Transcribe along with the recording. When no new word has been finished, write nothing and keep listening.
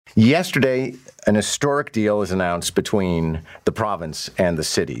Yesterday, an historic deal is announced between the province and the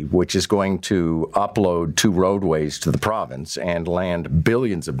city, which is going to upload 2 roadways to the province and land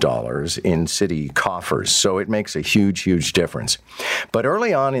billions of dollars in city coffers. So it makes a huge, huge difference. But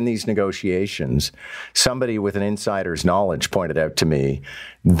early on in these negotiations, somebody with an insider's knowledge pointed out to me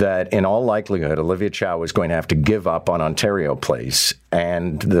that in all likelihood, Olivia Chow was going to have to give up on Ontario Place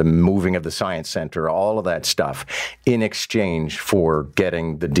and the moving of the Science Centre, all of that stuff, in exchange for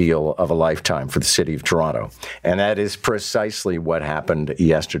getting the deal of a lifetime for the City of Toronto. And that is precisely what happened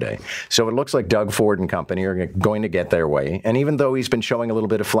yesterday. So it looks like Doug Ford and company are going to get their way. And even though he's been showing a little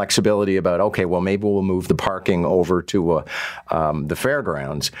bit of flexibility about, okay, well, maybe we'll move the parking over to the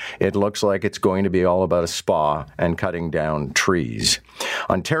fairgrounds, it looks like it's going to be all about a spa and cutting down trees.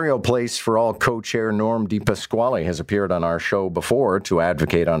 Ontario Place for All co-chair Norm Di Pasquale has appeared on our show before to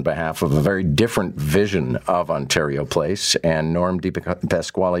advocate on behalf of a very different vision of Ontario Place. And Norm Di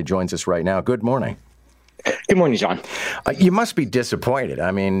Pasquale joins us right now. Good morning. Good morning, John. You must be disappointed.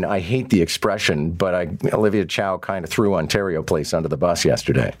 I mean, I hate the expression, but Olivia Chow kind of threw Ontario Place under the bus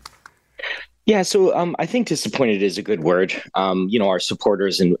yesterday. Yeah, so I think disappointed is a good word. Our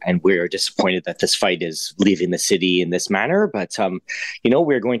supporters and we are disappointed that this fight is leaving the city in this manner. But,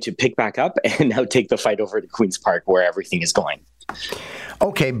 we're going to pick back up and now take the fight over to Queen's Park where everything is going.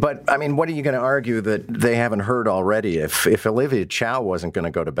 Okay, but I mean, what are you going to argue that they haven't heard already? If Olivia Chow wasn't going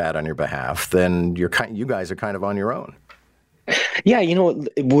to go to bat on your behalf, then you guys are kind of on your own. Yeah,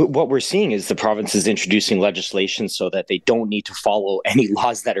 what we're seeing is the province is introducing legislation so that they don't need to follow any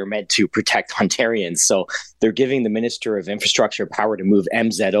laws that are meant to protect Ontarians. So they're giving the Minister of Infrastructure power to move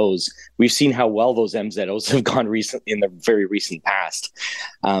MZOs. We've seen how well those MZOs have gone in the very recent past.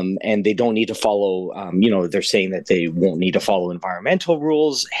 And they don't need to follow, they're saying that they won't need to follow environmental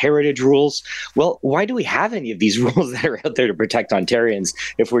rules, heritage rules. Well, why do we have any of these rules that are out there to protect Ontarians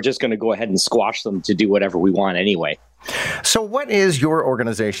if we're just going to go ahead and squash them to do whatever we want anyway? So what is your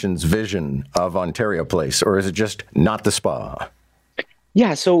organization's vision of Ontario Place, or is it just not the spa?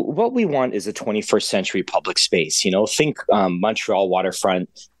 Yeah, so what we want is a 21st century public space. Think Montreal waterfront,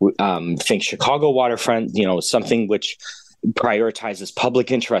 think Chicago waterfront, something which prioritizes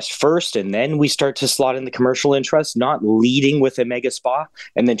public interest first, and then we start to slot in the commercial interest, not leading with a mega spa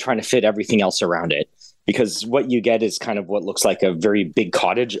and then trying to fit everything else around it. Because what you get is kind of what looks like a very big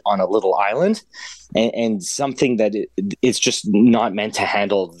cottage on a little island, and something that it's just not meant to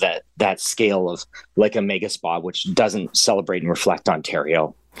handle that scale of like a mega spa, which doesn't celebrate and reflect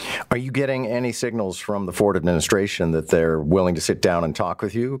Ontario. Are you getting any signals from the Ford administration that they're willing to sit down and talk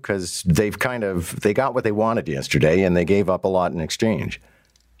with you? Because they got what they wanted yesterday, and they gave up a lot in exchange.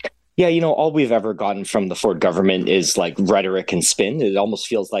 Yeah, all we've ever gotten from the Ford government is like rhetoric and spin. It almost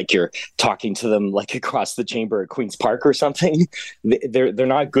feels like you're talking to them like across the chamber at Queen's Park or something. They're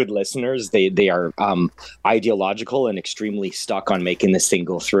not good listeners. They are ideological and extremely stuck on making this thing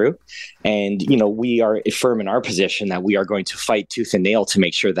go through. And, we are firm in our position that we are going to fight tooth and nail to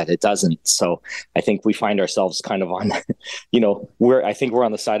make sure that it doesn't. So I think we find ourselves kind of on, I think we're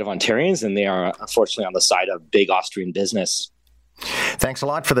on the side of Ontarians, and they are unfortunately on the side of big Austrian business. Thanks a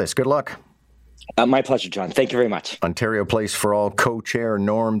lot for this. Good luck. My pleasure, John. Thank you very much. Ontario Place for All co-chair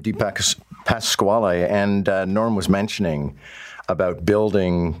Norm Di Pasquale. And Norm was mentioning about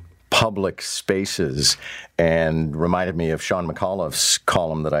building public spaces and reminded me of Sean McAuliffe's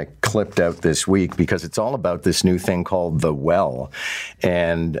column that I clipped out this week, because it's all about this new thing called The Well.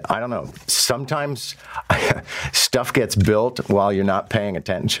 And I don't know, sometimes stuff gets built while you're not paying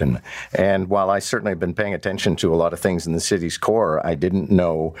attention. And while I certainly have been paying attention to a lot of things in the city's core, I didn't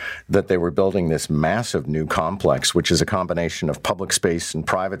know that they were building this massive new complex, which is a combination of public space and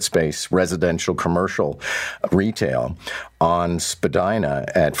private space, residential, commercial, retail, on Spadina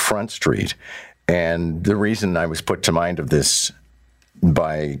at Front Street. And the reason I was put to mind of this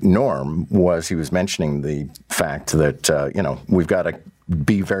by Norm was he was mentioning the fact that, we've got to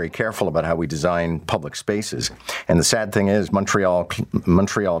be very careful about how we design public spaces. And the sad thing is Montreal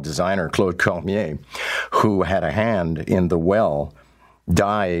designer Claude Cormier, who had a hand in The Well,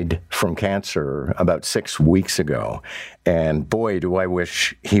 died from cancer about 6 weeks ago. And boy, do I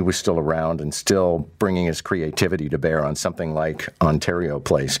wish he was still around and still bringing his creativity to bear on something like Ontario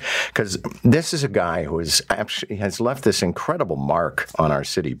Place. Because this is a guy who has left this incredible mark on our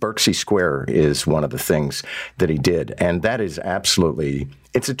city. Berksey Square is one of the things that he did. And that is absolutely,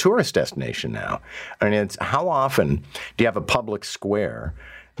 it's a tourist destination now. I mean, how often do you have a public square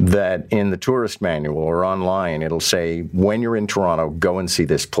that in the tourist manual or online, it'll say, when you're in Toronto, go and see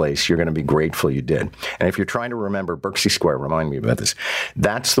this place. You're going to be grateful you did. And if you're trying to remember Berksey Square, remind me about this.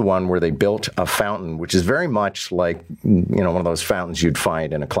 That's the one where they built a fountain, which is very much like, one of those fountains you'd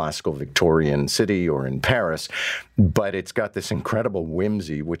find in a classical Victorian city or in Paris. But it's got this incredible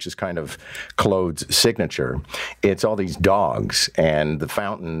whimsy, which is kind of Claude's signature. It's all these dogs, and the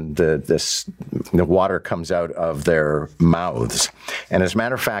fountain, the water comes out of their mouths. And as a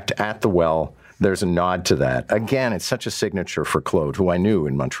matter of fact, at the well, there's a nod to that. Again, it's such a signature for Claude, who I knew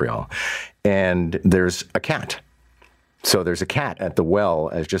in Montreal. And there's a cat. So there's a cat at the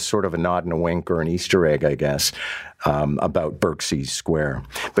well as just sort of a nod and a wink or an Easter egg, I guess, about Berksey Square.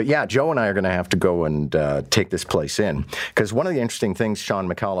 But yeah, Joe and I are going to have to go and take this place in, because one of the interesting things Sean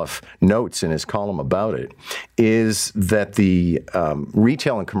McAuliffe notes in his column about it is that the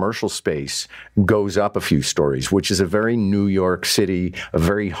retail and commercial space goes up a few stories, which is a very New York City, a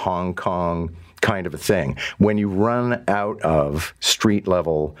very Hong Kong kind of a thing. When you run out of street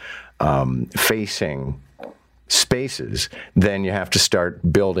level facing spaces, then you have to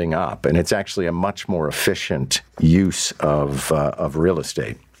start building up. And it's actually a much more efficient use of real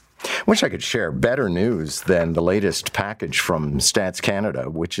estate. Wish I could share better news than the latest package from Stats Canada,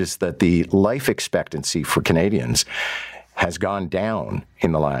 which is that the life expectancy for Canadians has gone down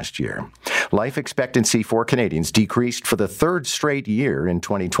in the last year. Life expectancy for Canadians decreased for the third straight year in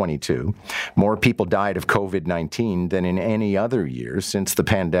 2022. More people died of COVID-19 than in any other year since the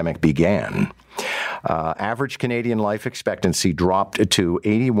pandemic began. Average Canadian life expectancy dropped to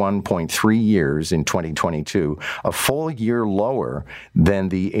 81.3 years in 2022, a full year lower than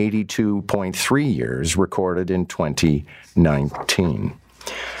the 82.3 years recorded in 2019.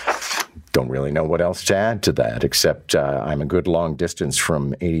 Don't really know what else to add to that, except I'm a good long distance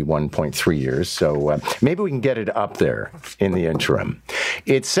from 81.3 years, so maybe we can get it up there in the interim.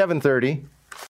 It's 7:30.